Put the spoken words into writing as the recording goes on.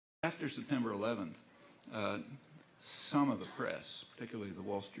After September 11th, some of the press, particularly the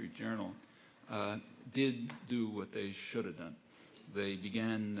Wall Street Journal, did do what they should have done. They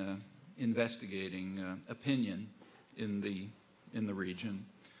began investigating opinion in the region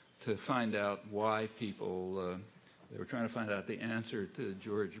to find out why people. They were trying to find out the answer to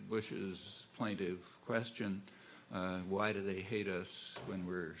George Bush's plaintive question: why do they hate us when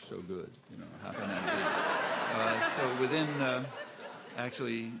we're so good? You know, how can that be? So within.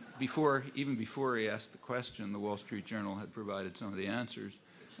 Actually, even before he asked the question, the Wall Street Journal had provided some of the answers.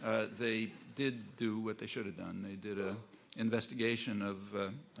 They did do what they should have done. They did an investigation of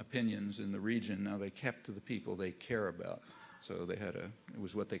opinions in the region. Now, they kept to the people they care about. So they had it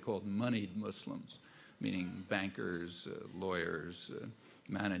was what they called moneyed Muslims, meaning bankers, lawyers,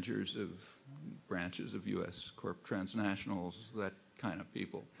 managers of branches of U.S. corp transnationals, that kind of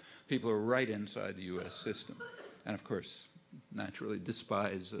people. People who are right inside the U.S. system. And, of course, naturally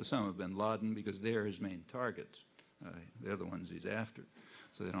despise Osama bin Laden because they're his main targets. They're the ones he's after,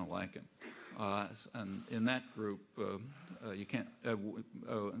 so they don't like him. And in that group, you can't.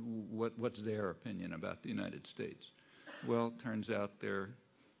 What's their opinion about the United States? Well, it turns out they're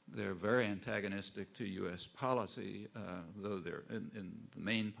very antagonistic to U.S. policy, though they're in the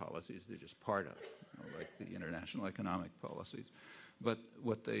main policies they're just part of, like the international economic policies. But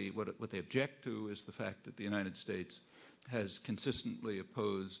what they object to is the fact that the United States has consistently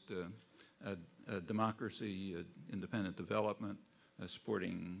opposed democracy, independent development,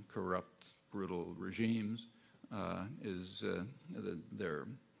 supporting corrupt, brutal regimes. They're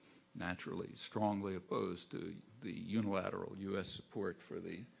naturally strongly opposed to the unilateral U.S. support for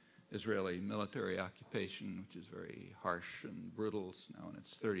the Israeli military occupation, which is very harsh and brutal. It's now in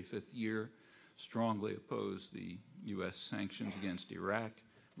its 35th year. Strongly opposed the U.S. sanctions against Iraq,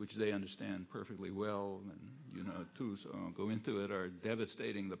 which they understand perfectly well, and you know too, so I won't go into it, are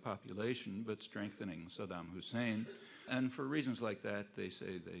devastating the population but strengthening Saddam Hussein. And for reasons like that, they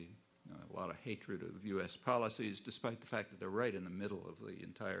say they a lot of hatred of U.S. policies, despite the fact that they're right in the middle of the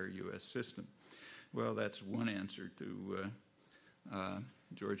entire U.S. system. Well, that's one answer to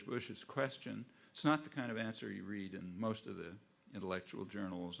George Bush's question. It's not the kind of answer you read in most of the intellectual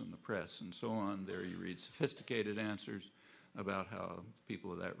journals and the press and so on. There you read sophisticated answers about how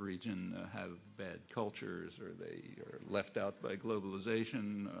people of that region have bad cultures, or they are left out by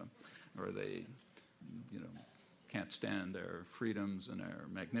globalization, or they, can't stand our freedoms and our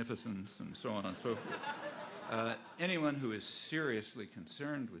magnificence, and so on and so forth. Anyone who is seriously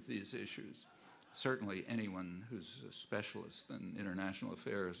concerned with these issues, certainly anyone who's a specialist in international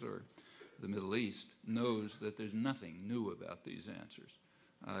affairs or the Middle East, knows that there's nothing new about these answers.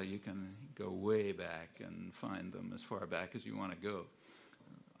 You can go way back and find them as far back as you want to go.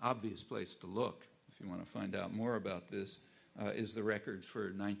 Obvious place to look, if you want to find out more about this, is the records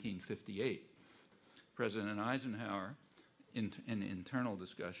for 1958. President Eisenhower, in internal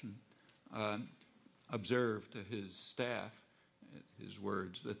discussion, observed to his staff, his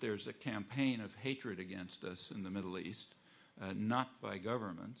words, that there's a campaign of hatred against us in the Middle East, not by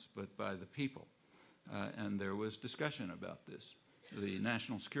governments, but by the people. And there was discussion about this. The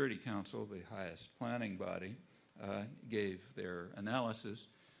National Security Council, the highest planning body, gave their analysis.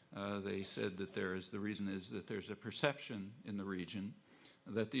 They said that the reason is that there's a perception in the region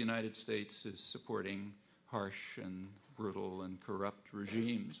that the United States is supporting harsh and brutal and corrupt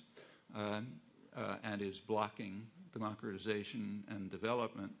regimes and is blocking democratization and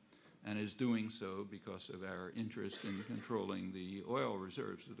development, and is doing so because of our interest in controlling the oil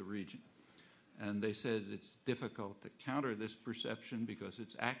reserves of the region. And they said it's difficult to counter this perception because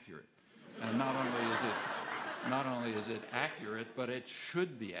it's accurate. And not only is it accurate, but it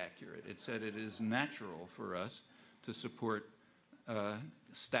should be accurate. It said it is natural for us to support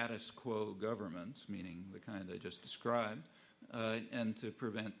status quo governments, meaning the kind I just described, and to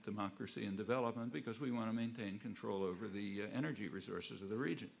prevent democracy and development because we want to maintain control over the energy resources of the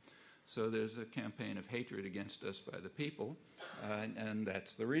region. So there's a campaign of hatred against us by the people, and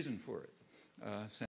that's the reason for it.